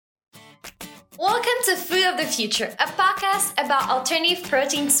Welcome to Food of the Future, a podcast about alternative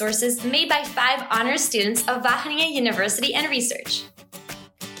protein sources made by 5 honors students of Wageningen University and Research.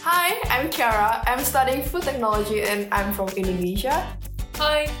 Hi, I'm Kiara. I'm studying food technology and I'm from Indonesia.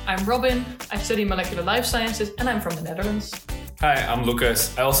 Hi, I'm Robin. I study molecular life sciences and I'm from the Netherlands. Hi, I'm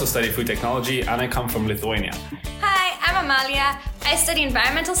Lucas. I also study food technology and I come from Lithuania. Hi, I'm Amalia. I study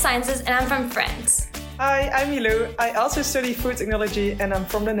environmental sciences and I'm from France. Hi, I'm Milou. I also study food technology and I'm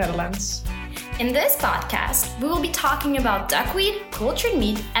from the Netherlands. In this podcast, we will be talking about duckweed, cultured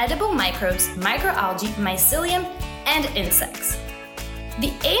meat, edible microbes, microalgae, mycelium, and insects.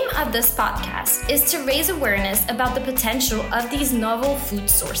 The aim of this podcast is to raise awareness about the potential of these novel food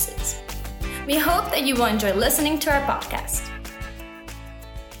sources. We hope that you will enjoy listening to our podcast.